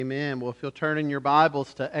Amen. Well, if you'll turn in your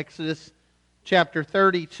Bibles to Exodus chapter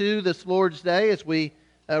 32 this Lord's Day as we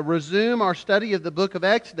resume our study of the book of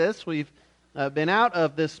Exodus. We've been out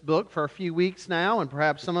of this book for a few weeks now, and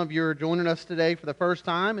perhaps some of you are joining us today for the first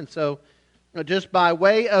time. And so, just by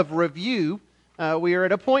way of review, we are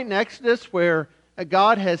at a point in Exodus where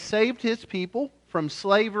God has saved His people from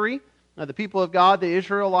slavery. The people of God, the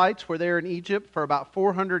Israelites, were there in Egypt for about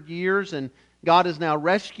 400 years, and God has now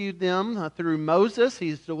rescued them through Moses.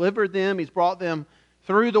 He's delivered them. He's brought them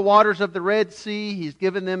through the waters of the Red Sea. He's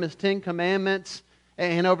given them His 10 Commandments.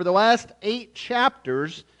 And over the last 8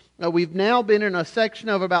 chapters, we've now been in a section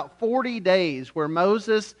of about 40 days where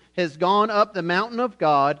Moses has gone up the mountain of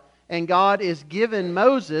God, and God is given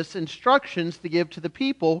Moses instructions to give to the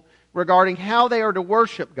people regarding how they are to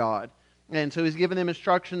worship God. And so He's given them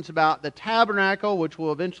instructions about the tabernacle, which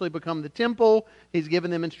will eventually become the temple. He's given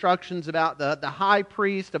them instructions about the high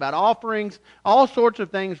priest, about offerings, all sorts of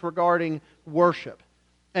things regarding worship.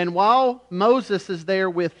 And while Moses is there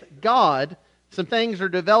with God, some things are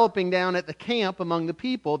developing down at the camp among the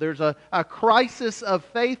people. There's a crisis of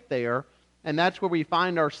faith there, and that's where we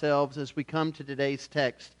find ourselves as we come to today's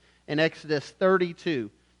text in Exodus 32.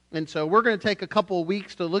 And so we're going to take a couple of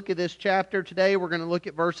weeks to look at this chapter. Today we're going to look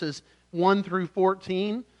at verses 1 through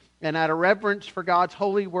 14. And out of reverence for God's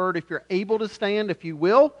holy word, if you're able to stand, if you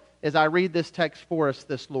will, as I read this text for us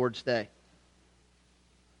this Lord's Day.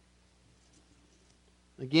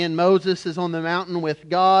 Again, Moses is on the mountain with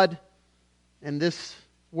God, and this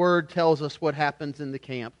word tells us what happens in the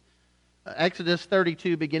camp. Exodus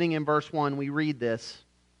 32, beginning in verse 1, we read this.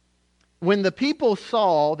 When the people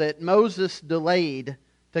saw that Moses delayed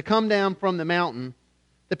to come down from the mountain,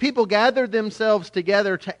 the people gathered themselves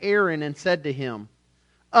together to Aaron and said to him,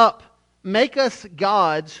 "Up, make us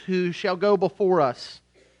gods who shall go before us.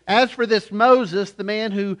 As for this Moses, the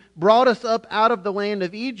man who brought us up out of the land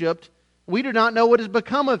of Egypt, we do not know what has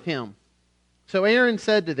become of him." So Aaron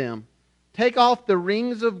said to them, "Take off the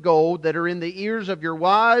rings of gold that are in the ears of your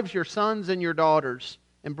wives, your sons, and your daughters,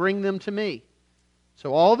 and bring them to me."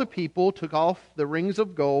 So all the people took off the rings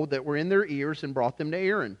of gold that were in their ears and brought them to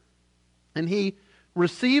Aaron. And he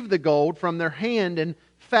received the gold from their hand and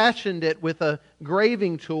fashioned it with a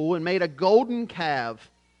graving tool and made a golden calf.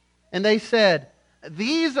 And they said,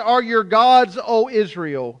 "These are your gods, O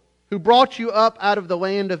Israel, who brought you up out of the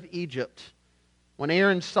land of Egypt." When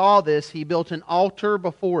Aaron saw this, he built an altar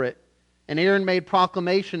before it. And Aaron made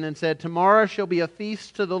proclamation and said, "Tomorrow shall be a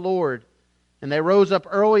feast to the Lord." And they rose up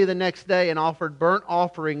early the next day and offered burnt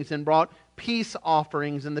offerings and brought peace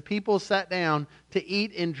offerings. And the people sat down to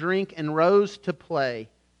eat and drink and rose to play.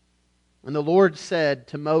 And the Lord said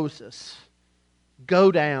to Moses,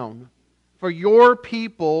 "Go down, for your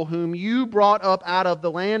people whom you brought up out of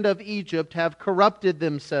the land of Egypt have corrupted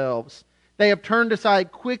themselves. They have turned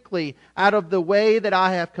aside quickly out of the way that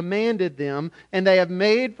I have commanded them, and they have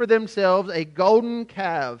made for themselves a golden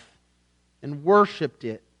calf and worshipped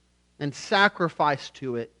it and sacrificed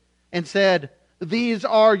to it and said, 'These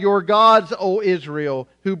are your gods, O Israel,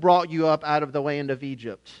 who brought you up out of the land of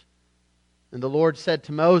Egypt.' And the Lord said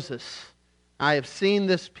to Moses, 'I have seen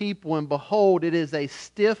this people, and behold, it is a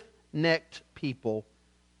stiff-necked people.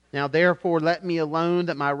 Now therefore let me alone,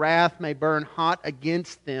 that my wrath may burn hot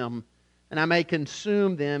against them, and I may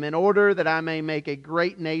consume them, in order that I may make a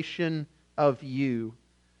great nation of you.'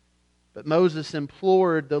 But Moses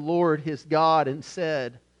implored the Lord his God and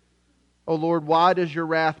said, 'O Lord, why does your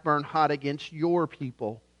wrath burn hot against your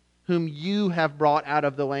people, whom you have brought out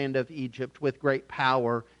of the land of Egypt with great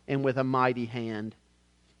power and with a mighty hand?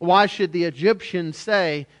 Why should the Egyptians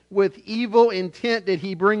say, with evil intent did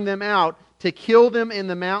he bring them out, to kill them in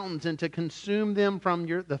the mountains and to consume them from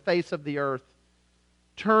the face of the earth?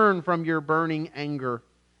 Turn from your burning anger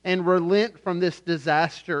and relent from this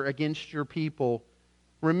disaster against your people.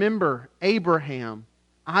 Remember Abraham,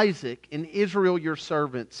 Isaac, and Israel your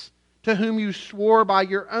servants, to whom you swore by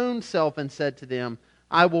your own self and said to them,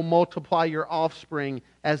 I will multiply your offspring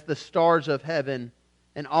as the stars of heaven,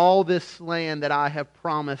 and all this land that I have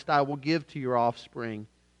promised I will give to your offspring,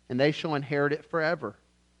 and they shall inherit it forever.'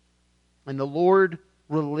 And the Lord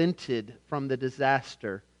relented from the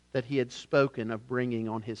disaster that he had spoken of bringing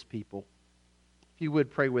on his people." If you would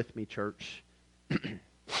pray with me, church.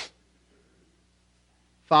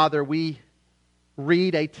 Father, we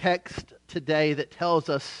read a text today that tells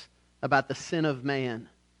us about the sin of man.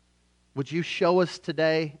 Would you show us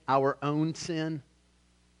today our own sin?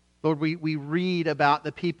 Lord, we read about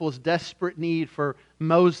the people's desperate need for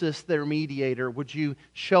Moses, their mediator. Would you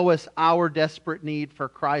show us our desperate need for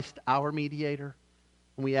Christ, our mediator?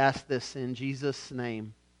 And we ask this in Jesus'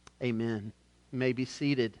 name. Amen. You may be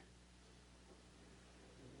seated.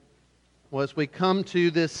 Well, as we come to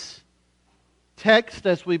this text,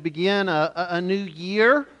 as we begin a new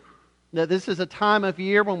year, that this is a time of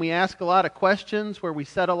year when we ask a lot of questions, where we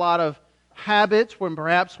set a lot of habits, when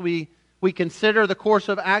perhaps we consider the course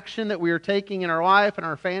of action that we are taking in our life and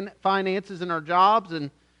our finances and our jobs,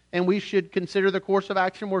 and we should consider the course of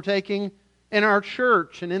action we're taking in our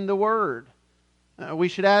church and in the Word. We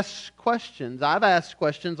should ask questions. I've asked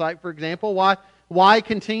questions like, for example, why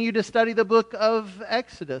continue to study the book of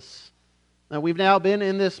Exodus? Now, we've now been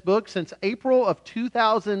in this book since April of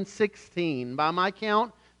 2016. By my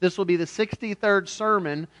count, this will be the 63rd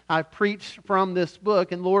sermon I've preached from this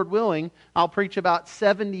book, and Lord willing, I'll preach about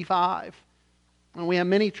 75. And we have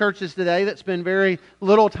many churches today that spend very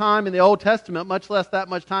little time in the Old Testament, much less that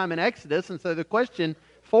much time in Exodus. And so the question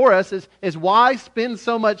for us is why spend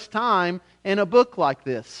so much time in a book like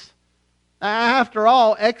this? After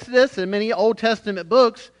all, Exodus and many Old Testament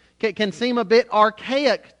books can seem a bit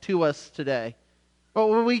archaic to us today. But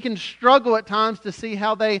we can struggle at times to see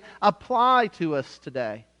how they apply to us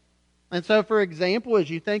today. And so, for example, as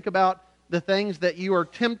you think about the things that you are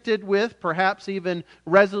tempted with, perhaps even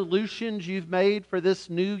resolutions you've made for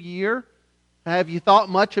this new year, have you thought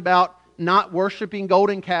much about not worshiping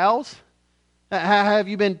golden cows? Have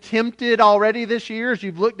you been tempted already this year as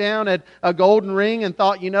you've looked down at a golden ring and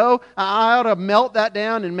thought, I ought to melt that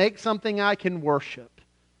down and make something I can worship?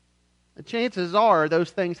 The chances are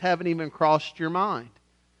those things haven't even crossed your mind.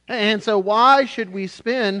 And so why should we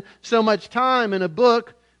spend so much time in a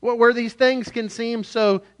book where these things can seem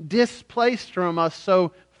so displaced from us,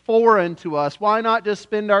 so foreign to us? Why not just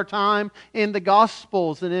spend our time in the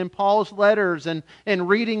Gospels and in Paul's letters and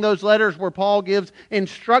reading those letters where Paul gives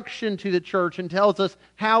instruction to the church and tells us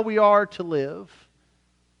how we are to live?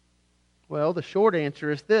 Well, the short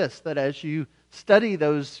answer is this, that as you study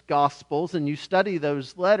those Gospels and you study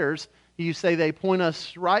those letters, you say they point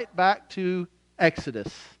us right back to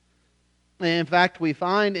Exodus. In fact, we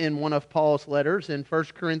find in one of Paul's letters in 1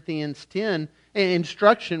 Corinthians 10 an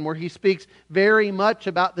instruction where he speaks very much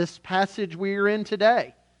about this passage we are in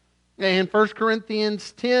today. In 1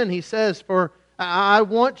 Corinthians 10 he says, "For I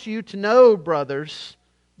want you to know, brothers,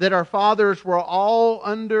 that our fathers were all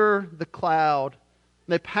under the cloud.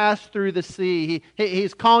 They passed through the sea."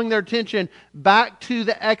 He's calling their attention back to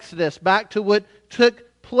the Exodus, back to what took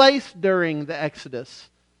place during the Exodus.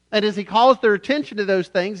 And as he calls their attention to those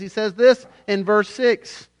things, he says this in verse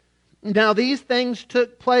 6. "Now these things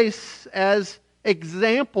took place as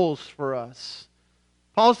examples for us."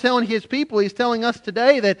 Paul's telling his people, he's telling us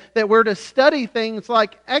today that we're to study things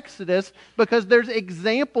like Exodus because there's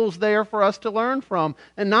examples there for us to learn from.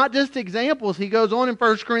 And not just examples, he goes on in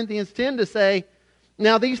 1 Corinthians 10 to say,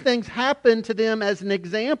 "Now these things happened to them as an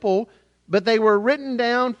example, but they were written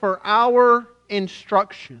down for our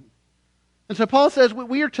instruction." And so Paul says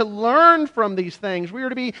we are to learn from these things. We are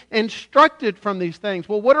to be instructed from these things.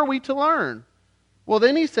 Well, what are we to learn? Well,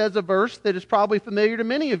 then he says a verse that is probably familiar to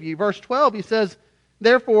many of you. Verse 12, he says,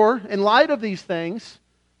 "Therefore, in light of these things,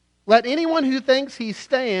 let anyone who thinks he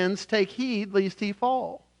stands take heed lest he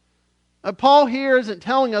fall." Paul here isn't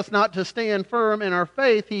telling us not to stand firm in our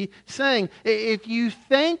faith. He's saying, if you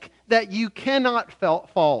think that you cannot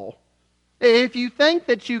fall, if you think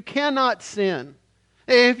that you cannot sin,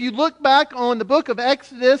 if you look back on the book of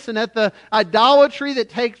Exodus and at the idolatry that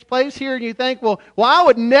takes place here and you think, well, I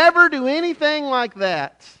would never do anything like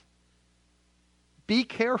that, be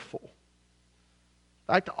careful.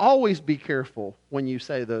 In fact, always be careful when you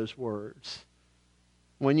say those words.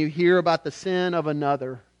 When you hear about the sin of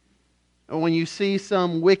another, or when you see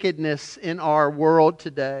some wickedness in our world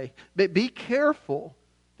today, but be careful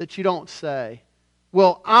that you don't say,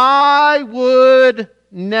 well, I would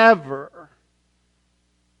never.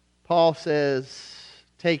 Paul says,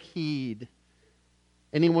 take heed.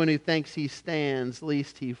 Anyone who thinks he stands,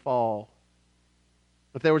 lest he fall.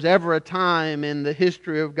 If there was ever a time in the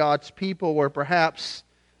history of God's people where perhaps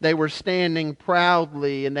they were standing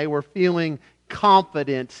proudly and they were feeling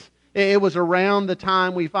confident, it was around the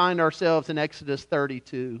time we find ourselves in Exodus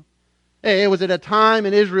 32. It was at a time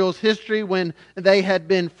in Israel's history when they had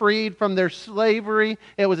been freed from their slavery.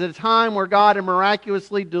 It was at a time where God had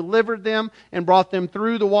miraculously delivered them and brought them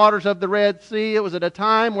through the waters of the Red Sea. It was at a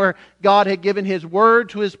time where God had given His word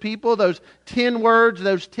to His people, those 10 words,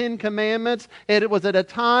 those 10 commandments. And it was at a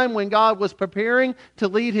time when God was preparing to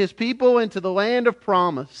lead His people into the land of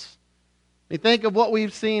promise. You think of what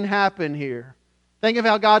we've seen happen here. Think of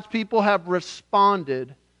how God's people have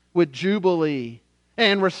responded with jubilee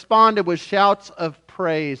and responded with shouts of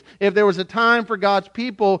praise. If there was a time for God's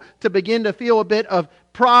people to begin to feel a bit of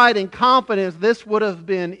pride and confidence, this would have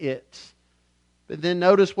been it. But then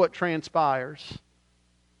notice what transpires.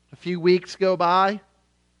 few weeks go by,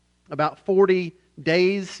 about 40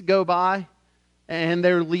 days go by, and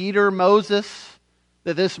their leader, Moses,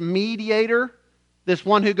 this mediator, this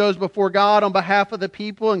one who goes before God on behalf of the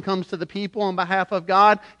people and comes to the people on behalf of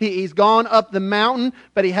God, he's gone up the mountain,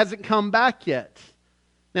 but he hasn't come back yet.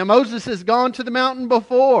 Now Moses has gone to the mountain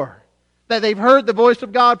before, that they've heard the voice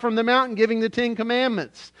of God from the mountain giving the 10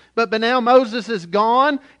 Commandments. But now Moses is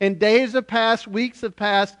gone, and days have passed, weeks have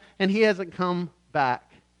passed, and he hasn't come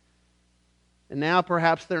back. And now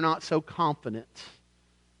perhaps they're not so confident.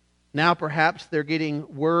 Now perhaps they're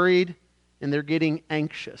getting worried and they're getting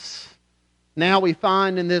anxious. Now we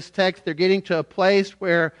find in this text they're getting to a place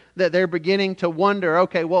where that they're beginning to wonder,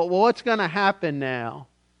 okay, well what's going to happen now?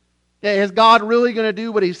 Is God really going to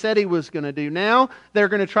do what He said He was going to do? Now they're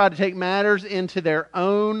going to try to take matters into their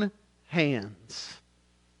own hands.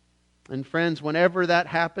 And friends, whenever that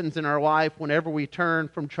happens in our life, whenever we turn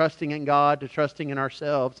from trusting in God to trusting in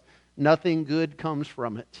ourselves, nothing good comes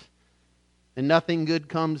from it. And nothing good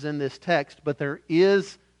comes in this text, but there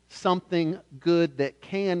is something good that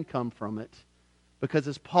can come from it. Because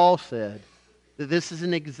as Paul said, that this is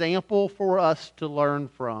an example for us to learn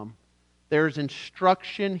from. There's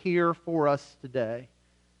instruction here for us today.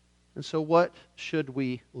 And so what should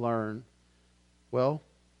we learn? Well,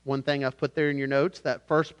 one thing I've put there in your notes, that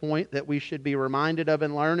first point that we should be reminded of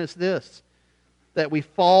and learn is this: that we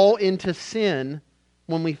fall into sin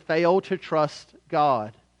when we fail to trust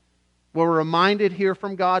God. We're reminded here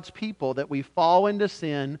from God's people that we fall into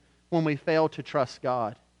sin when we fail to trust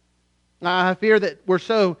God. Now, I fear that we're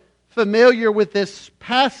so familiar with this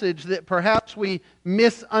passage that perhaps we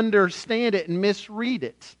misunderstand it and misread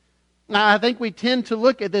it. Now, I think we tend to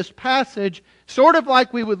look at this passage sort of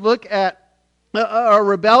like we would look at a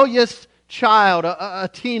rebellious child, a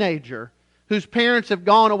teenager, whose parents have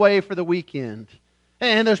gone away for the weekend.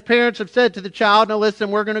 And those parents have said to the child, now listen,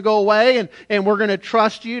 we're going to go away and we're going to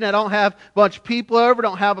trust you. Now don't have a bunch of people over,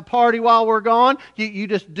 don't have a party while we're gone. You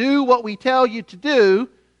just do what we tell you to do.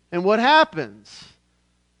 And what happens?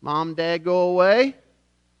 Mom and Dad go away,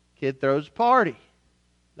 kid throws a party.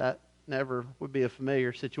 That never would be a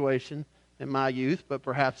familiar situation in my youth, but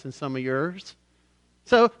perhaps in some of yours.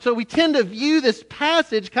 So we tend to view this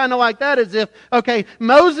passage kind of like that, as if, okay,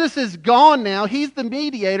 Moses is gone now. He's the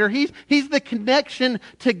mediator. He's the connection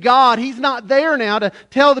to God. He's not there now to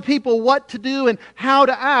tell the people what to do and how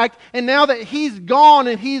to act. And now that he's gone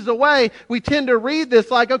and he's away, we tend to read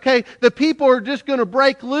this like, okay, the people are just going to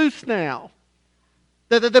break loose now.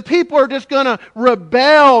 The people are just going to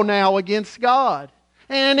rebel now against God.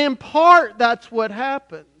 And in part, that's what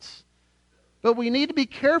happens. But we need to be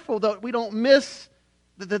careful that we don't miss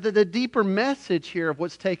the deeper message here of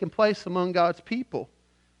what's taking place among God's people.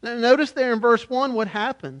 Now, notice there in verse 1 what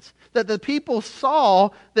happens. That the people saw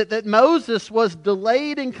that Moses was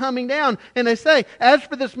delayed in coming down. And they say, as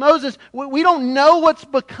for this Moses, we don't know what's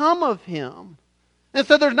become of him. And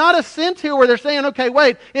so there's not a sense here where they're saying, okay,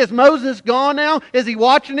 wait, is Moses gone now? Is he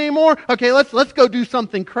watching anymore? Okay, let's go do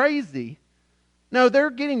something crazy. No,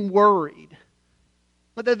 they're getting worried.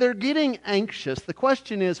 But they're getting anxious. The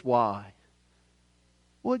question is why?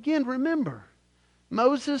 Well, again, remember,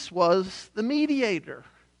 Moses was the mediator.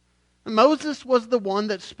 Moses was the one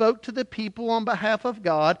that spoke to the people on behalf of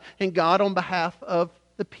God and God on behalf of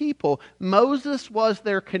the people. Moses was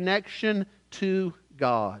their connection to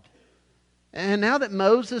God. And now that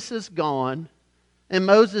Moses is gone and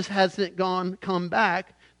Moses hasn't come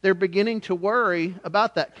back, they're beginning to worry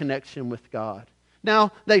about that connection with God.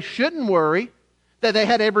 Now, they shouldn't worry. That they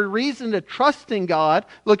had every reason to trust in God.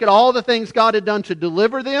 Look at all the things God had done to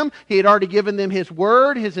deliver them. He had already given them His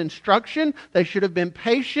word, His instruction. They should have been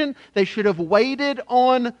patient. They should have waited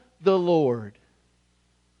on the Lord.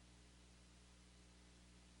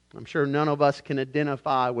 I'm sure none of us can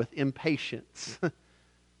identify with impatience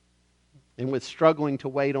and with struggling to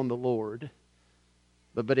wait on the Lord.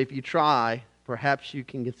 But if you try, perhaps you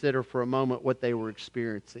can consider for a moment what they were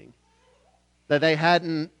experiencing. That they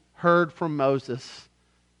hadn't heard from Moses.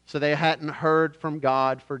 So they hadn't heard from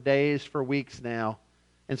God for days, for weeks now.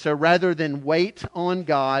 And so rather than wait on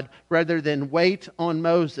God, rather than wait on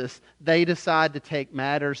Moses, they decide to take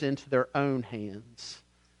matters into their own hands.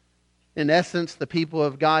 In essence, the people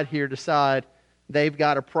of God here decide they've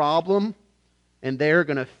got a problem and they're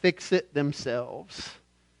going to fix it themselves.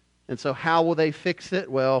 And so how will they fix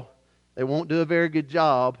it? Well, they won't do a very good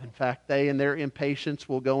job. In fact, they in their impatience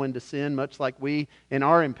will go into sin, much like we in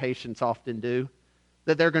our impatience often do.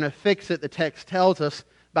 That they're going to fix it, the text tells us,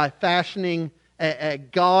 by fashioning a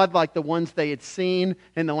god like the ones they had seen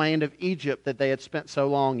in the land of Egypt that they had spent so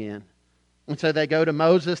long in. And so they go to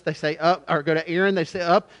Moses, they say, up, or go to Aaron, they say,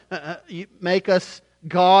 up, you make us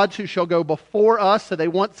gods who shall go before us. So they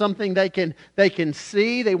want something they can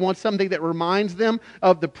see. They want something that reminds them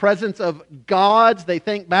of the presence of gods. They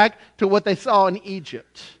think back to what they saw in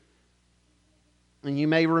Egypt. And you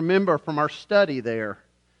may remember from our study there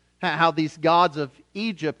how these gods of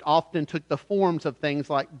Egypt often took the forms of things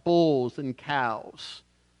like bulls and cows.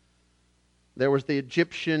 There was the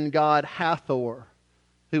Egyptian god Hathor,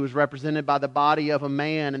 who was represented by the body of a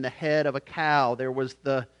man and the head of a cow. There was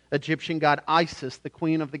the Egyptian god Isis, the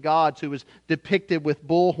queen of the gods, who was depicted with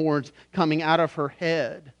bull horns coming out of her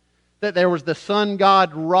head. That there was the sun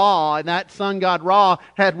god Ra, and that sun god Ra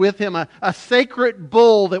had with him a sacred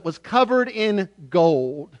bull that was covered in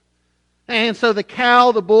gold. And so the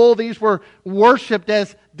cow, the bull, these were worshipped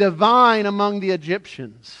as divine among the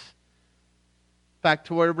Egyptians. In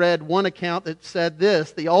fact, I read one account that said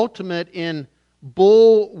this: the ultimate in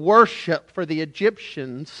bull worship for the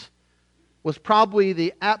Egyptians was probably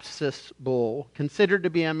the Apis bull, considered to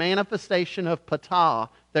be a manifestation of Ptah,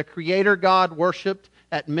 the creator god worshipped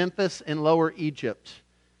at Memphis in Lower Egypt.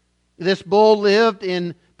 This bull lived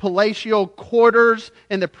in palatial quarters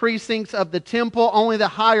in the precincts of the temple. Only the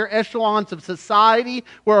higher echelons of society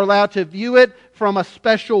were allowed to view it from a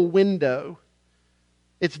special window.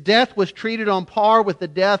 Its death was treated on par with the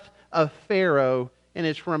death of Pharaoh, and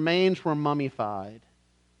its remains were mummified.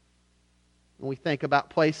 When we think about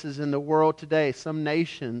places in the world today, some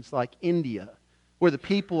nations like India, where the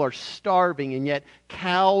people are starving and yet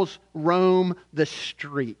cows roam the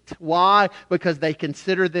street. Why? Because they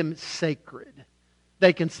consider them sacred.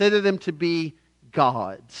 They consider them to be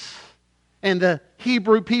gods. And the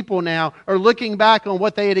Hebrew people now are looking back on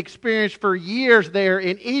what they had experienced for years there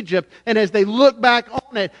in Egypt. And as they look back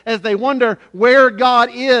on it, as they wonder where God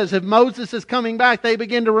is, if Moses is coming back, they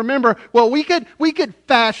begin to remember, well, we could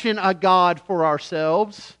fashion a God for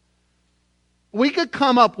ourselves. We could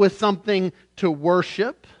come up with something to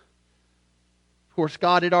worship. Of course,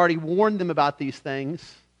 God had already warned them about these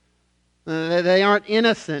things. They aren't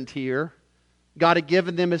innocent here. God had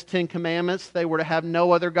given them His 10 commandments. They were to have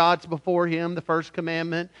no other gods before Him, the first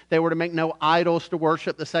commandment. They were to make no idols to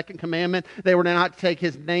worship, the second commandment. They were to not take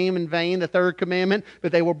His name in vain, the third commandment.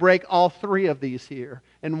 But they will break all 3 of these here.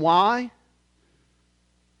 And why?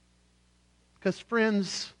 Because,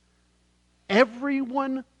 friends,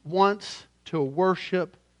 everyone wants to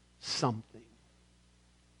worship something.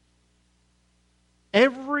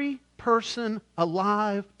 Every person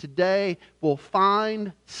alive today will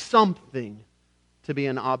find something to be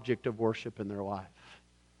an object of worship in their life.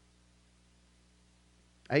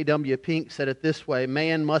 A.W. Pink said it this way: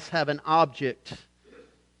 man must have an object,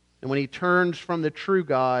 and when he turns from the true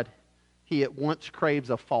God, he at once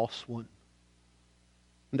craves a false one.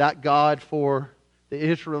 And that God for the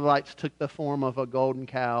Israelites took the form of a golden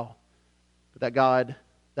cow, but that God,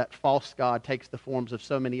 that false God, takes the forms of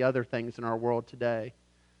so many other things in our world today.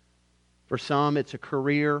 For some, it's a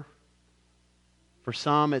career. For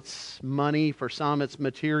some, it's money. For some, it's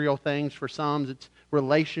material things. For some, it's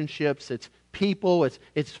relationships. It's people.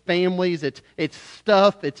 It's families. It's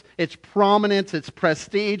stuff. It's prominence. It's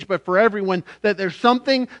prestige. But for everyone, that there's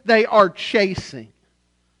something they are chasing.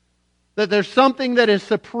 That there's something that is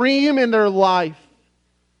supreme in their life.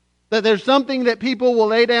 That there's something that people will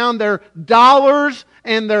lay down their dollars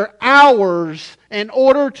and their hours in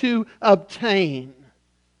order to obtain.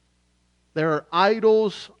 There are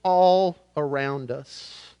idols all around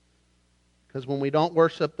us. Because when we don't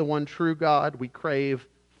worship the one true God, we crave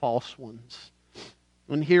false ones.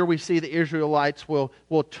 And here we see the Israelites will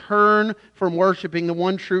turn from worshiping the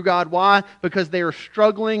one true God. Why? Because they are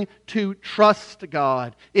struggling to trust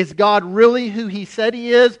God. Is God really who He said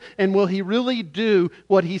He is? And will He really do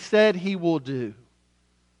what He said He will do?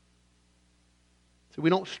 So we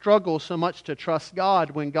don't struggle so much to trust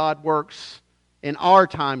God when God works in our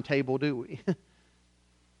timetable, do we?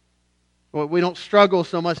 Well, we don't struggle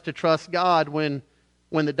so much to trust God when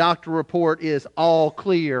the doctor report is all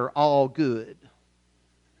clear, all good.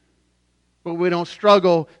 But we don't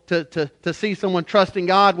struggle to see someone trusting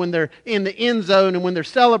God when they're in the end zone and when they're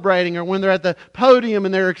celebrating or when they're at the podium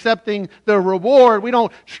and they're accepting the reward. We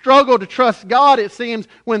don't struggle to trust God, it seems,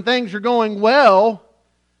 when things are going well.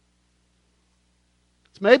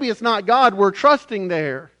 Maybe it's not God we're trusting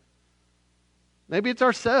there. Maybe it's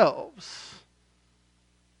ourselves.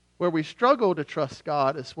 Where we struggle to trust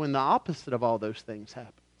God is when the opposite of all those things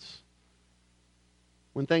happens.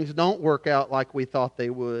 When things don't work out like we thought they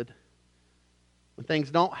would. When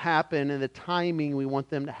things don't happen in the timing we want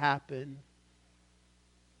them to happen.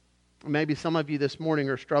 Maybe some of you this morning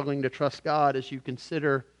are struggling to trust God as you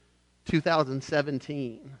consider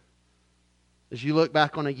 2017. As you look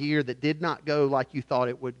back on a year that did not go like you thought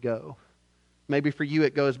it would go. Maybe for you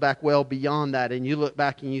it goes back well beyond that, and you look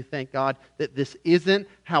back and you think, God, that this isn't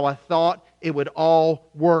how I thought it would all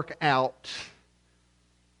work out.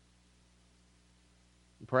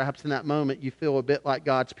 Perhaps in that moment you feel a bit like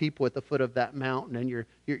God's people at the foot of that mountain, and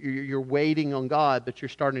you're waiting on God, but you're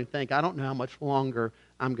starting to think, I don't know how much longer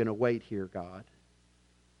I'm going to wait here, God.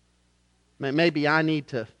 Maybe I need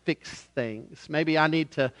to fix things. Maybe I need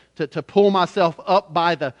to pull myself up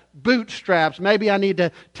by the bootstraps. Maybe I need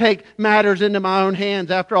to take matters into my own hands.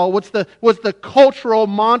 After all, what's the cultural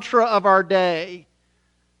mantra of our day?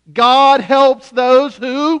 God helps those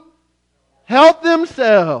who help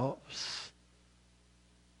themselves.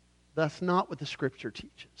 That's not what the Scripture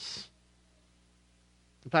teaches.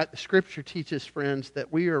 In fact, the Scripture teaches, friends,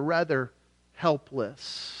 that we are rather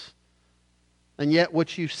helpless. And yet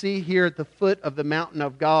what you see here at the foot of the mountain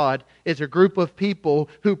of God is a group of people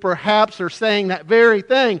who perhaps are saying that very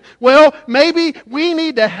thing. Well, maybe we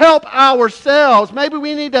need to help ourselves. Maybe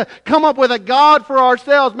we need to come up with a God for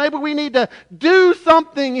ourselves. Maybe we need to do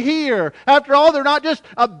something here. After all, they're not just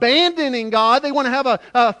abandoning God. They want to have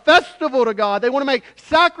a festival to God. They want to make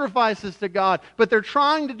sacrifices to God. But they're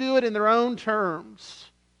trying to do it in their own terms.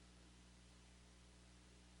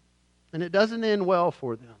 And it doesn't end well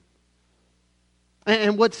for them.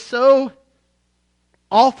 And what's so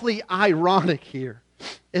awfully ironic here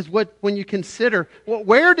is when you consider, well,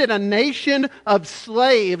 where did a nation of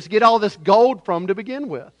slaves get all this gold from to begin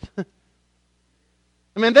with?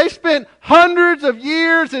 I mean, they spent hundreds of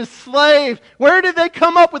years as slaves. Where did they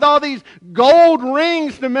come up with all these gold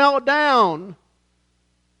rings to melt down?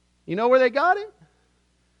 You know where they got it?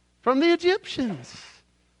 From the Egyptians.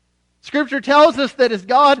 Scripture tells us that as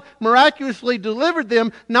God miraculously delivered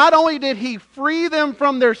them, not only did He free them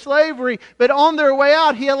from their slavery, but on their way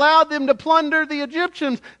out, He allowed them to plunder the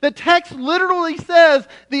Egyptians. The text literally says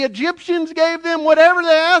the Egyptians gave them whatever they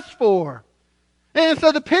asked for. And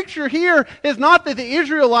so the picture here is not that the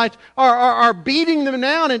Israelites are beating them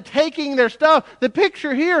down and taking their stuff. The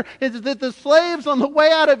picture here is that the slaves on the way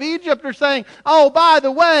out of Egypt are saying, oh, by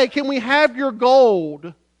the way, can we have your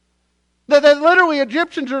gold? That literally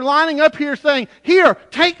Egyptians are lining up here saying, here,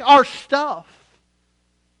 take our stuff.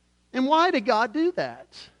 And why did God do that?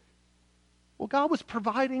 Well, God was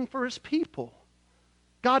providing for His people.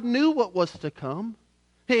 God knew what was to come.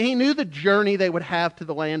 He knew the journey they would have to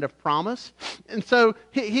the land of promise. And so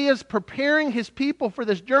He is preparing His people for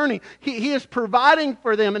this journey. He is providing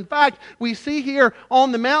for them. In fact, we see here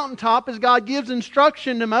on the mountaintop as God gives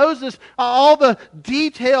instruction to Moses all the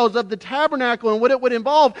details of the tabernacle and what it would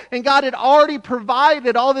involve. And God had already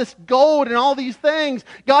provided all this gold and all these things.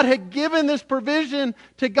 God had given this provision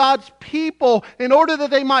to God's people in order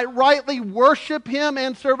that they might rightly worship Him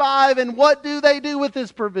and survive. And what do they do with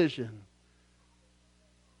this provision?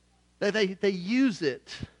 They use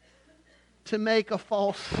it to make a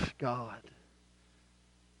false god.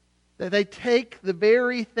 They take the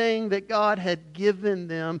very thing that God had given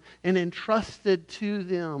them and entrusted to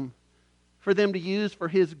them for them to use for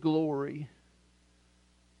His glory.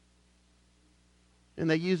 And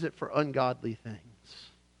they use it for ungodly things.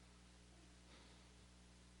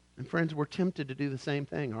 And friends, we're tempted to do the same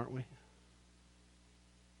thing, aren't we?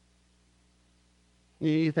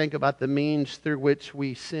 You think about the means through which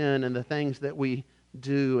we sin and the things that we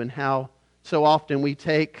do and how so often we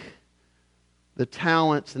take the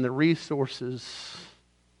talents and the resources,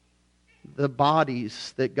 the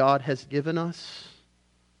bodies that God has given us,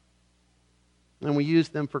 and we use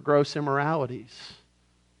them for gross immoralities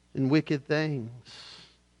and wicked things.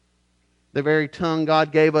 The very tongue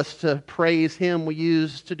God gave us to praise Him, we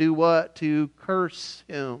use to do what? To curse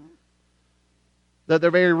Him. The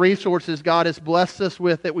very resources God has blessed us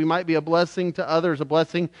with that we might be a blessing to others, a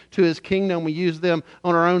blessing to His kingdom, we use them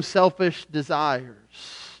on our own selfish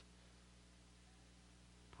desires.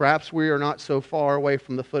 Perhaps we are not so far away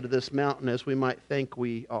from the foot of this mountain as we might think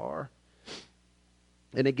we are.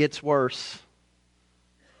 And it gets worse.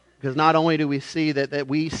 Because not only do we see that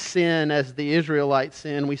we sin as the Israelites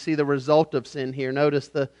sin, we see the result of sin here. Notice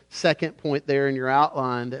the second point there in your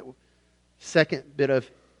outline, that second bit of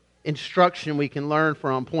instruction we can learn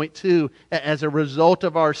from. Point 2, as a result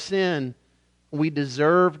of our sin, we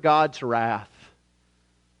deserve God's wrath.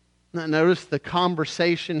 Now, notice the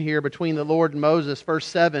conversation here between the Lord and Moses. Verse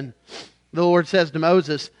 7, the Lord says to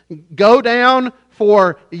Moses, go down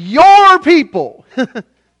for your people.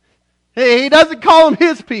 He doesn't call them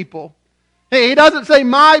His people. He doesn't say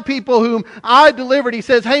my people whom I delivered. He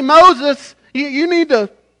says, hey Moses, you need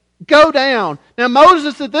to go down. Now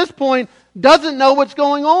Moses at this point doesn't know what's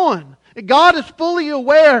going on. God is fully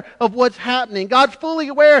aware of what's happening. God's fully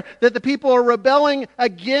aware that the people are rebelling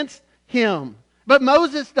against Him. But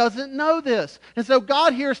Moses doesn't know this. And so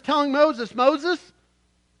God here is telling Moses, Moses,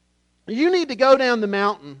 you need to go down the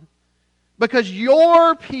mountain because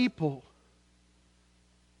your people,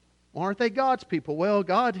 aren't they God's people? Well,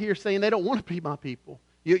 God here is saying they don't want to be my people.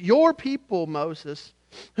 Your people, Moses,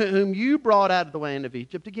 whom you brought out of the land of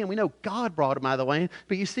Egypt. Again, we know God brought them out of the land,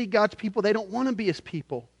 but you see, God's people, they don't want to be His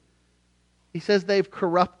people. He says they've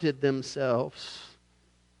corrupted themselves.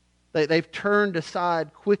 They've turned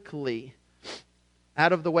aside quickly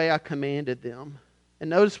out of the way I commanded them. And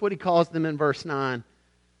notice what He calls them in verse 9.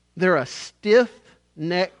 They're a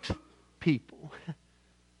stiff-necked people.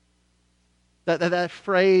 That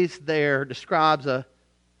phrase there describes a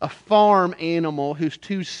farm animal who's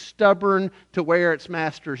too stubborn to wear its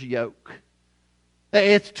master's yoke.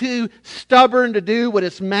 It's too stubborn to do what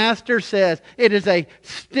its master says. It is a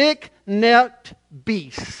stick-necked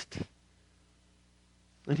beast.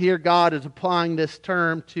 And here God is applying this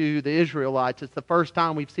term to the Israelites. It's the first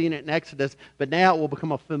time we've seen it in Exodus, but now it will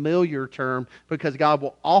become a familiar term because God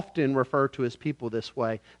will often refer to His people this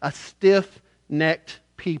way. A stiff-necked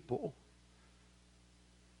people.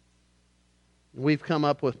 We've come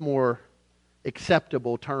up with more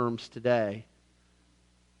acceptable terms today.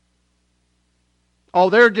 Oh,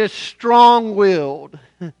 they're just strong-willed.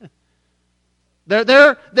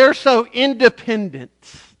 They're so independent.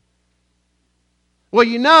 Well,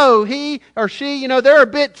 you know, he or she, they're a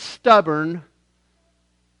bit stubborn.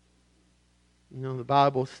 The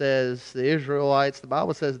Bible says, the Israelites, the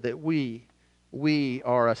Bible says that we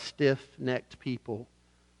are a stiff-necked people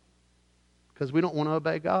because we don't want to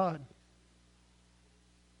obey God.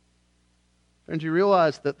 Friends, you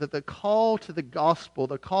realize that the call to the gospel,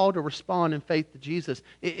 the call to respond in faith to Jesus,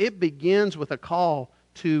 it begins with a call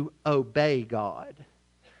to obey God.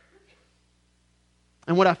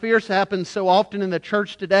 And what I fear happens so often in the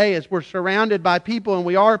church today is we're surrounded by people, and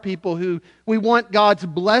we are people who we want God's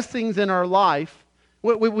blessings in our life.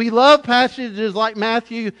 We love passages like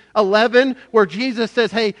Matthew 11 where Jesus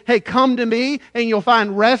says, hey, come to me and you'll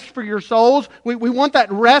find rest for your souls. We want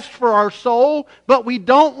that rest for our soul, but we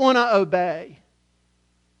don't want to obey.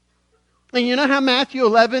 And you know how Matthew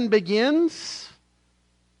 11 begins?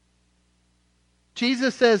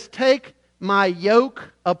 Jesus says, take my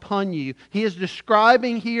yoke upon you. He is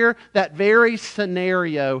describing here that very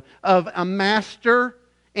scenario of a master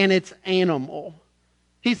and its animal.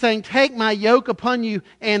 He's saying, take my yoke upon you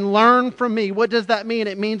and learn from me. What does that mean?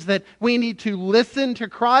 It means that we need to listen to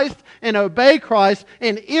Christ and obey Christ.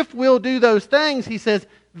 And if we'll do those things, He says,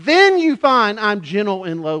 then you find I'm gentle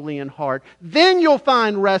and lowly in heart. Then you'll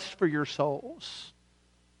find rest for your souls.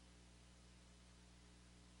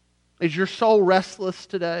 Is your soul restless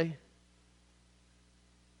today?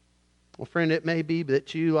 Well, friend, it may be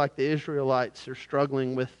that you, like the Israelites, are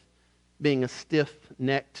struggling with being a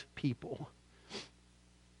stiff-necked people,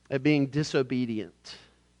 at being disobedient,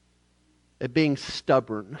 at being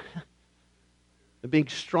stubborn, at being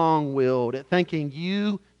strong-willed, at thinking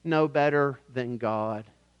you know better than God.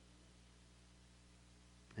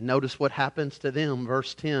 And notice what happens to them,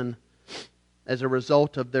 verse 10. As a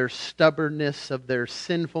result of their stubbornness, of their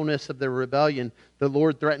sinfulness, of their rebellion, the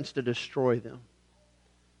Lord threatens to destroy them.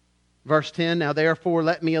 Verse 10, now therefore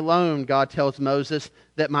let me alone, God tells Moses,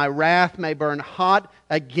 that my wrath may burn hot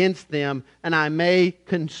against them and I may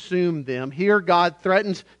consume them. Here God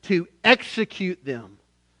threatens to execute them.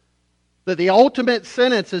 That the ultimate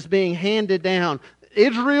sentence is being handed down.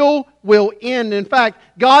 Israel will end. In fact,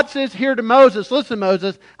 God says here to Moses, listen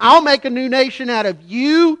Moses, I'll make a new nation out of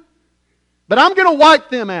you, but I'm going to wipe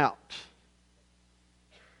them out.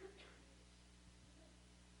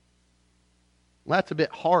 Well, that's a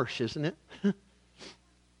bit harsh, isn't it? I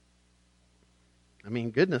mean,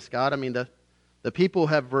 goodness, God. I mean, the people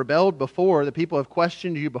have rebelled before. The people have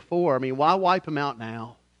questioned you before. I mean, why wipe them out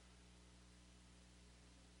now?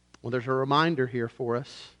 Well, there's a reminder here for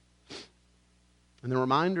us. And the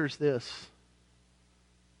reminder is this.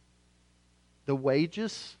 The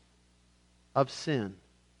wages of sin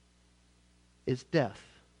is death.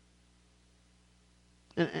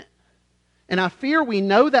 And I fear we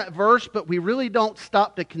know that verse, but we really don't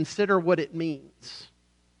stop to consider what it means.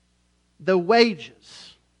 The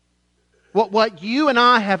wages. What you and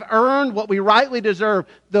I have earned, what we rightly deserve,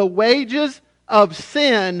 the wages of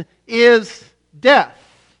sin is death.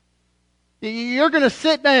 You're going to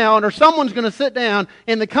sit down, or someone's going to sit down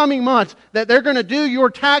in the coming months that they're going to do your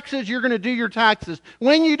taxes, you're going to do your taxes.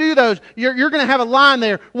 When you do those, you're going to have a line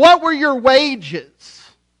there. What were your wages?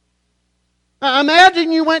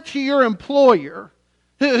 Imagine you went to your employer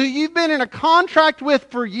who you've been in a contract with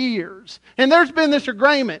for years, and there's been this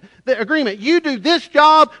agreement, you do this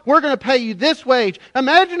job, we're going to pay you this wage.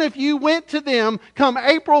 Imagine if you went to them come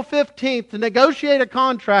April 15th to negotiate a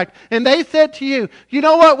contract, and they said to you, you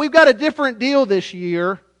know what, we've got a different deal this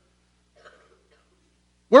year.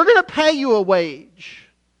 We're going to pay you a wage.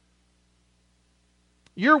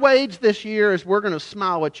 Your wage this year is we're going to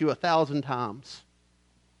smile at you 1,000 times.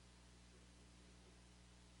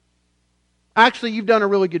 Actually, you've done a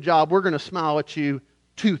really good job. We're going to smile at you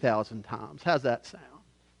 2,000 times. How's that sound?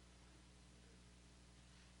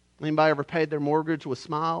 Anybody ever paid their mortgage with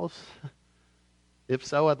smiles? If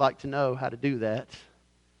so, I'd like to know how to do that.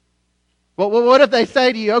 Well, what if they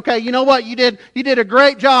say to you, okay, you know what, you did a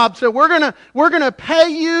great job, so we're gonna pay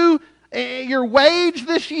you your wage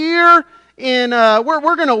this year, and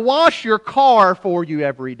we're gonna wash your car for you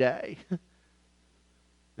every day.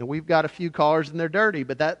 And we've got a few cars and they're dirty,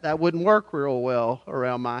 but that wouldn't work real well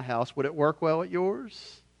around my house. Would it work well at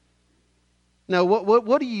yours? No,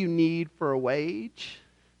 what do you need for a wage?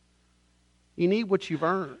 You need what you've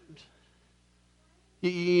earned.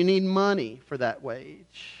 You need money for that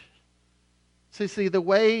wage. See, the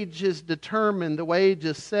wage is determined, the wage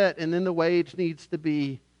is set, and then the wage needs to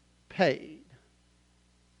be paid.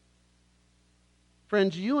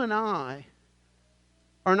 Friends, you and I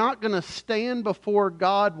are not going to stand before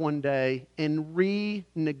God one day and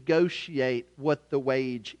renegotiate what the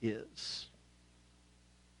wage is.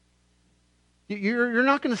 You're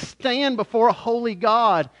not going to stand before a holy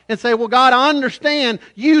God and say, well, God, I understand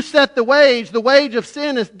you set the wage. The wage of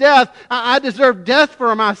sin is death. I deserve death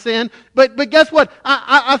for my sin. But guess what?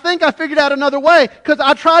 I think I figured out another way because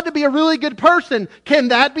I tried to be a really good person. Can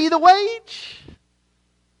that be the wage?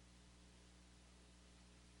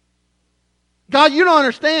 God, you don't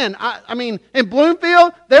understand. I mean, in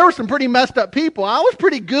Bloomfield, there were some pretty messed up people. I was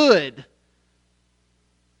pretty good.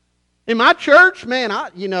 In my church, man,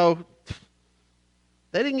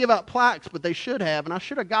 they didn't give out plaques, but they should have, and I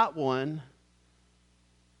should have got one.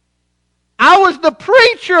 I was the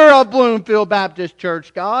preacher of Bloomfield Baptist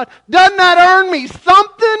Church, God. Doesn't that earn me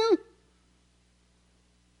something?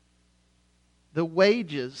 The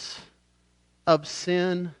wages of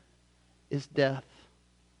sin is death.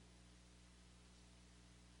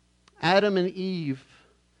 Adam and Eve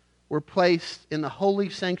were placed in the holy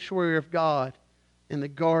sanctuary of God in the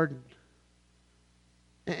garden.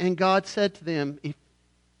 And God said to them, if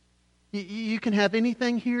you can have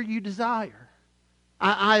anything here you desire.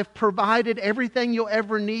 I've provided everything you'll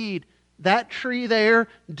ever need. That tree there,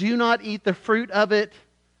 do not eat the fruit of it.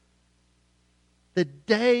 The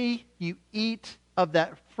day you eat of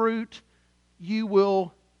that fruit, you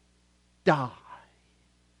will die.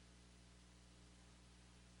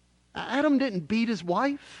 Adam didn't beat his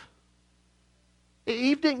wife.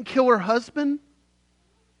 Eve didn't kill her husband.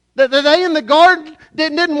 They in the garden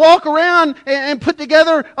didn't walk around and put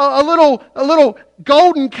together a little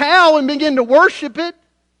golden cow and begin to worship it.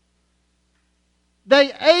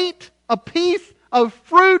 They ate a piece of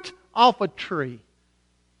fruit off a tree.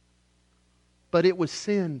 But it was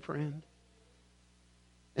sin, friend.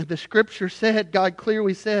 And the Scripture said, God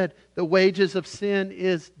clearly said, the wages of sin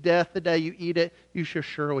is death. The day you eat it, you shall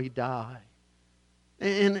surely die.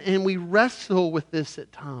 And we wrestle with this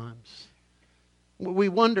at times. We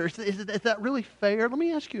wonder, is that really fair? Let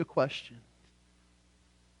me ask you a question.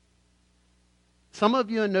 Some of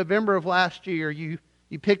you in November of last year, you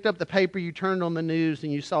picked up the paper, you turned on the news,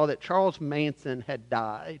 and you saw that Charles Manson had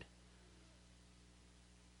died.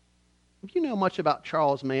 If you know much about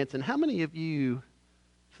Charles Manson, how many of you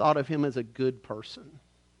thought of him as a good person?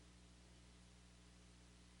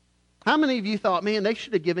 How many of you thought, man, they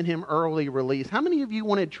should have given him early release? How many of you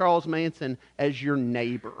wanted Charles Manson as your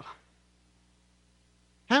neighbor?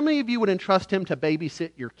 How many of you would entrust him to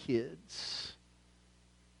babysit your kids?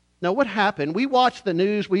 Now, what happened? We watched the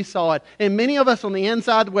news, we saw it, and many of us on the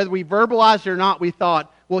inside, whether we verbalized it or not, we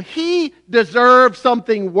thought, well, he deserved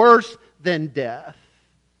something worse than death.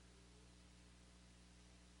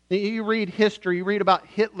 You read history, you read about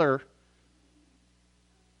Hitler,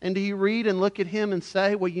 and do you read and look at him and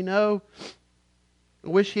say, well, you know, I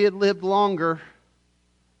wish he had lived longer.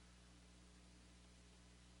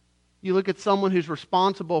 You look at someone who's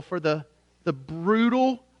responsible for the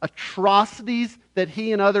brutal atrocities that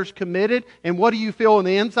he and others committed, and what do you feel on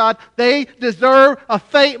the inside? They deserve a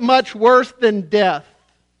fate much worse than death.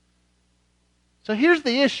 So here's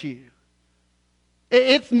the issue.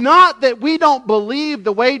 It's not that we don't believe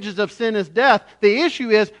the wages of sin is death. The issue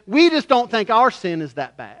is we just don't think our sin is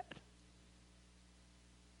that bad.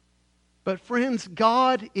 But friends,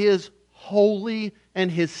 God is holy and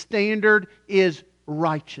His standard is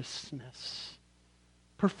righteousness.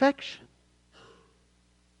 perfection.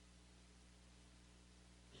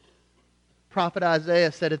 Prophet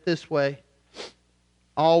Isaiah said it this way: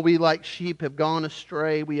 all we like sheep have gone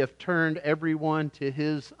astray. We have turned everyone to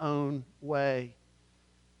his own way.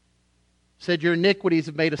 Said your iniquities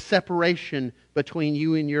have made a separation between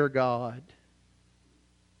you and your God.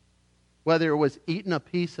 Whether it was eating a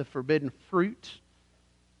piece of forbidden fruit,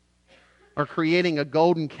 or creating a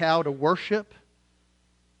golden cow to worship,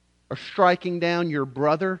 or striking down your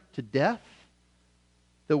brother to death,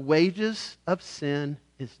 the wages of sin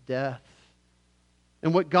is death.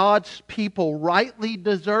 And what God's people rightly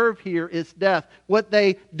deserve here is death. What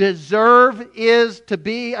they deserve is to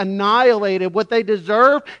be annihilated. What they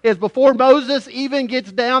deserve is, before Moses even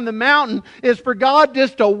gets down the mountain, is for God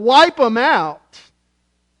just to wipe them out.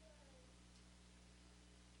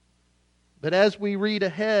 But as we read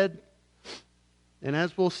ahead, and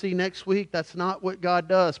as we'll see next week, that's not what God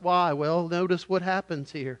does. Why? Well, notice what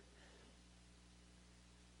happens here.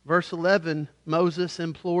 Verse 11, Moses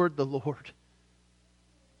implored the Lord.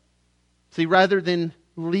 See, rather than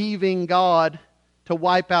leaving God to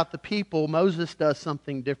wipe out the people, Moses does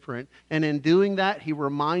something different. And in doing that, he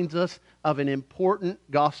reminds us of an important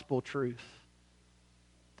gospel truth.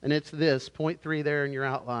 And it's this, point 3 there in your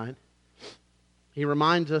outline. He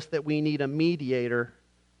reminds us that we need a mediator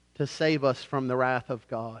to save us from the wrath of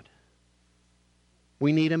God.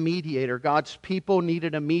 We need a mediator. God's people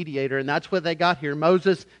needed a mediator, and that's what they got here.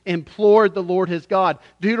 Moses implored the Lord his God.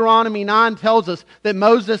 Deuteronomy 9 tells us that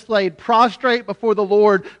Moses laid prostrate before the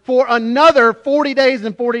Lord for another 40 days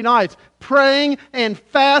and 40 nights, praying and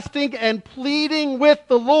fasting and pleading with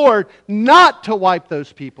the Lord not to wipe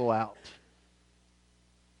those people out.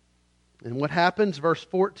 And what happens? Verse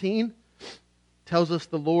 14 tells us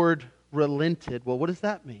the Lord relented. Well, what does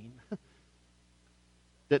that mean?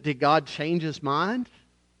 Did God change his mind?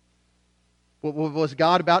 Was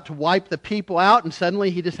God about to wipe the people out and suddenly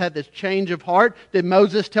he just had this change of heart? Did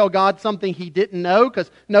Moses tell God something he didn't know? Because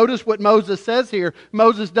notice what Moses says here.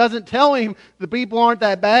 Moses doesn't tell him the people aren't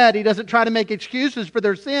that bad. He doesn't try to make excuses for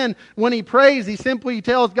their sin. When he prays, he simply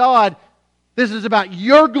tells God, this is about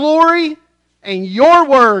your glory and your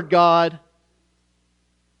word, God.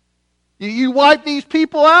 You wipe these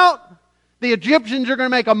people out, the Egyptians are going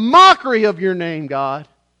to make a mockery of your name, God.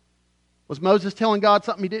 Was Moses telling God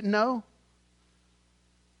something he didn't know?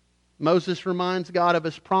 Moses reminds God of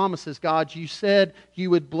his promises. God, you said you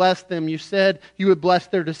would bless them. You said you would bless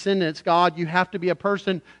their descendants. God, you have to be a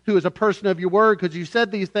person who is a person of your word because you said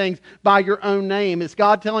these things by your own name. Is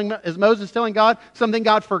Moses telling God something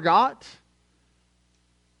God forgot?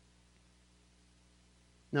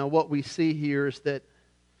 Now, what we see here is that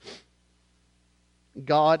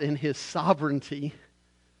God in his sovereignty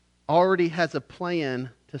already has a plan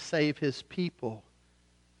to save his people.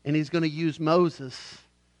 And he's going to use Moses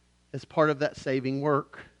as part of that saving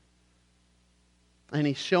work. And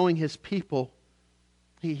he's showing his people,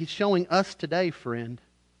 he's showing us today, friend,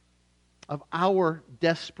 of our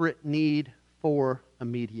desperate need for a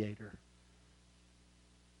mediator.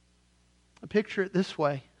 Picture it this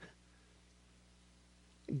way.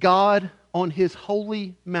 God on his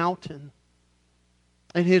holy mountain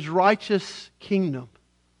and his righteous kingdom,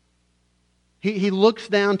 he looks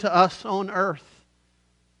down to us on earth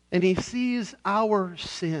and he sees our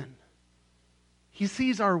sin. He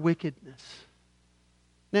sees our wickedness.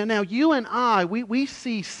 Now you and I, we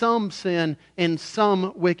see some sin and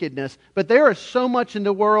some wickedness. But there is so much in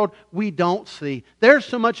the world we don't see. There's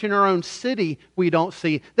so much in our own city we don't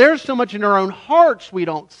see. There's so much in our own hearts we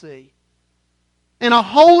don't see. And a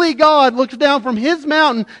holy God looks down from his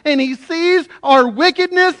mountain and he sees our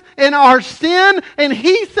wickedness and our sin. And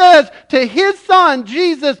he says to his Son,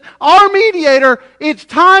 Jesus, our mediator, it's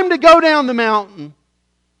time to go down the mountain.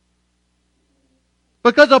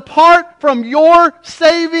 Because apart from your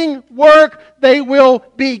saving work, they will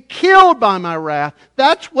be killed by my wrath.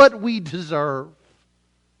 That's what we deserve.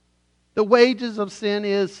 The wages of sin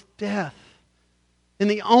is death. And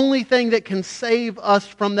the only thing that can save us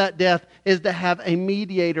from that death is to have a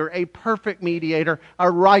mediator, a perfect mediator, a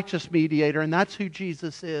righteous mediator. And that's who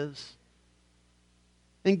Jesus is.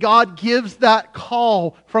 And God gives that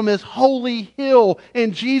call from his holy hill.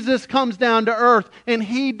 And Jesus comes down to earth. And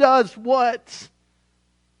he does what?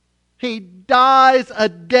 He dies a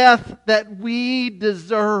death that we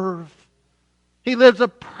deserve. He lives a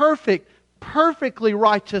perfectly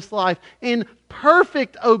righteous life in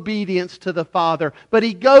perfect obedience to the Father. But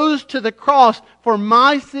he goes to the cross for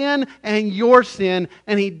my sin and your sin,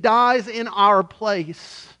 and he dies in our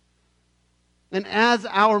place. And as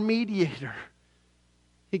our mediator,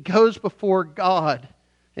 he goes before God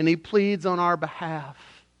and he pleads on our behalf.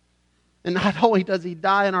 And not only does He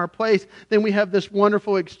die in our place, then we have this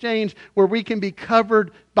wonderful exchange where we can be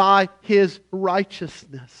covered by His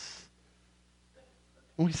righteousness.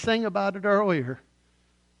 We sang about it earlier.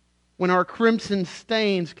 When our crimson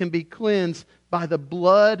stains can be cleansed by the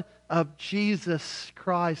blood of Jesus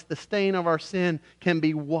Christ, the stain of our sin can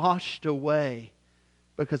be washed away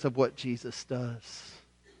because of what Jesus does.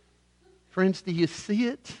 Friends, do you see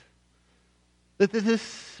it? That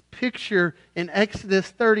this picture in Exodus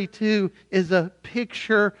 32 is a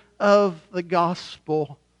picture of the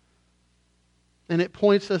gospel. And it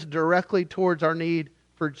points us directly towards our need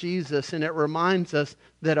for Jesus. And it reminds us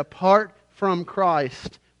that apart from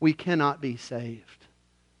Christ, we cannot be saved.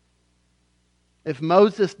 If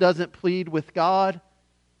Moses doesn't plead with God,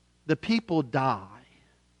 the people die.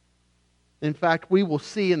 In fact, we will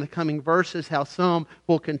see in the coming verses how some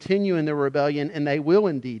will continue in their rebellion and they will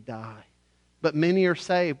indeed die. But many are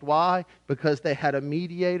saved. Why? Because they had a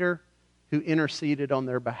mediator who interceded on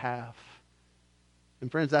their behalf.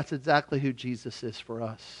 And friends, that's exactly who Jesus is for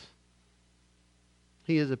us.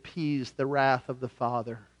 He has appeased the wrath of the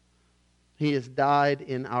Father. He has died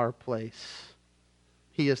in our place.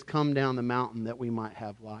 He has come down the mountain that we might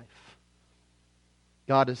have life.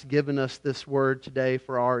 God has given us this word today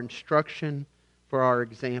for our instruction, for our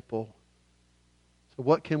example. So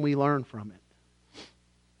what can we learn from it?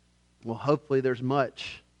 Well, hopefully there's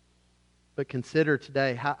much. But consider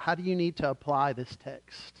today, how do you need to apply this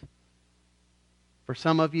text? For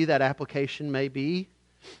some of you, that application may be,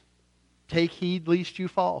 take heed lest you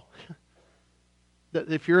fall.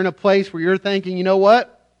 If you're in a place where you're thinking, you know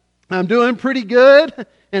what? I'm doing pretty good,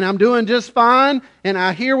 and I'm doing just fine, and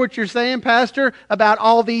I hear what you're saying, Pastor, about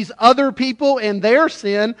all these other people and their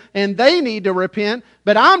sin, and they need to repent,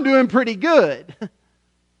 but I'm doing pretty good.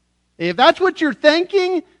 If that's what you're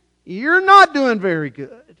thinking, you're not doing very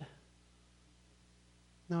good.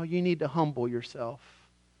 No, you need to humble yourself.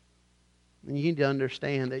 And you need to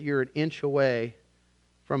understand that you're an inch away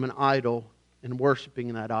from an idol and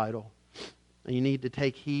worshiping that idol. And you need to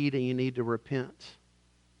take heed and you need to repent.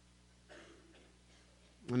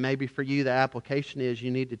 And maybe for you the application is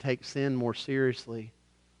you need to take sin more seriously.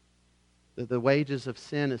 That the wages of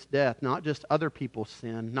sin is death, not just other people's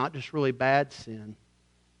sin, not just really bad sin.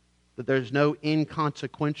 That there's no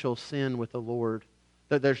inconsequential sin with the Lord.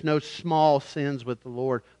 That there's no small sins with the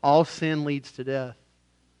Lord. All sin leads to death.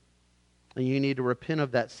 And you need to repent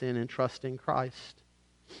of that sin and trust in Christ.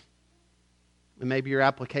 And maybe your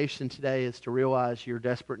application today is to realize your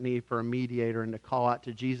desperate need for a mediator and to call out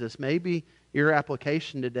to Jesus. Maybe your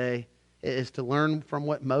application today is to learn from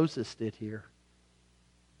what Moses did here.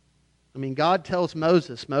 I mean, God tells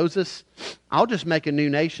Moses, Moses, I'll just make a new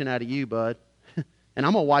nation out of you, bud. And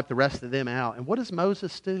I'm going to wipe the rest of them out. And what does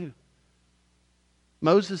Moses do?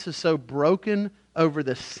 Moses is so broken over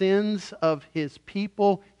the sins of his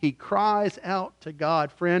people, he cries out to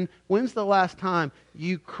God. Friend, when's the last time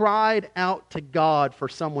you cried out to God for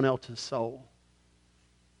someone else's soul?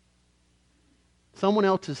 Someone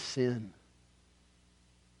else's sin.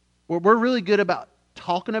 We're really good about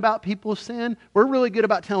talking about people's sin. We're really good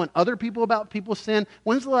about telling other people about people's sin.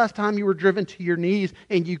 When's the last time you were driven to your knees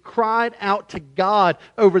and you cried out to God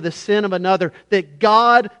over the sin of another that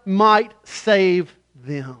God might save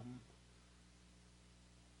them?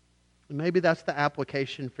 And maybe that's the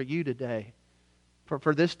application for you today.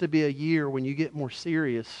 For this to be a year when you get more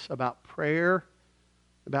serious about prayer,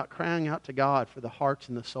 about crying out to God for the hearts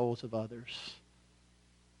and the souls of others.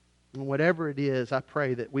 And whatever it is, I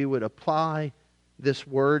pray that we would apply this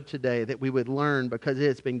word today, that we would learn, because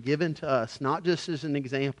it's been given to us, not just as an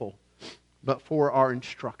example, but for our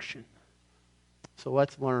instruction. So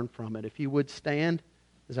let's learn from it. If you would stand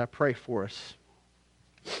as I pray for us.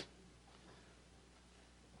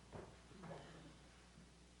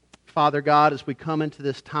 Father God, as we come into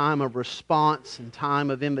this time of response and time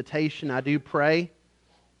of invitation, I do pray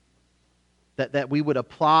that we would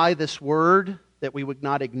apply this word, that we would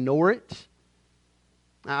not ignore it.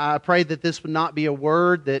 I pray that this would not be a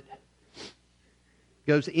word that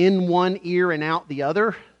goes in one ear and out the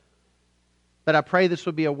other, but I pray this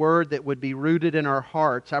would be a word that would be rooted in our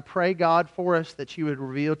hearts. I pray, God, for us that you would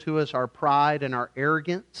reveal to us our pride and our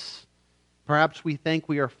arrogance. Perhaps we think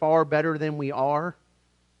we are far better than we are.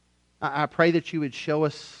 I pray that you would show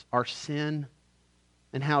us our sin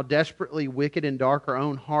and how desperately wicked and dark our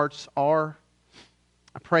own hearts are.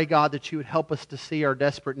 I pray, God, that you would help us to see our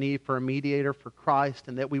desperate need for a mediator for Christ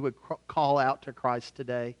and that we would call out to Christ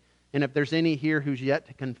today. And if there's any here who's yet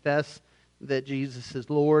to confess that Jesus is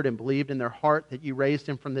Lord and believed in their heart that you raised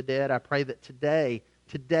Him from the dead, I pray that today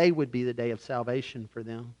would be the day of salvation for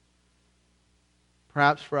them.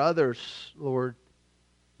 Perhaps for others, Lord,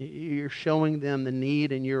 You're showing them the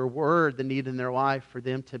need in your word, the need in their life for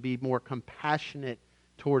them to be more compassionate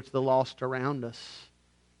towards the lost around us.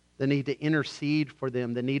 The need to intercede for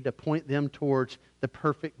them, the need to point them towards the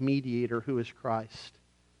perfect mediator who is Christ.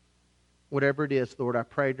 Whatever it is, Lord, I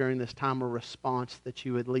pray during this time of response that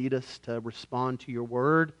you would lead us to respond to your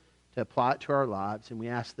word, to apply it to our lives. And we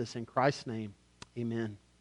ask this in Christ's name. Amen.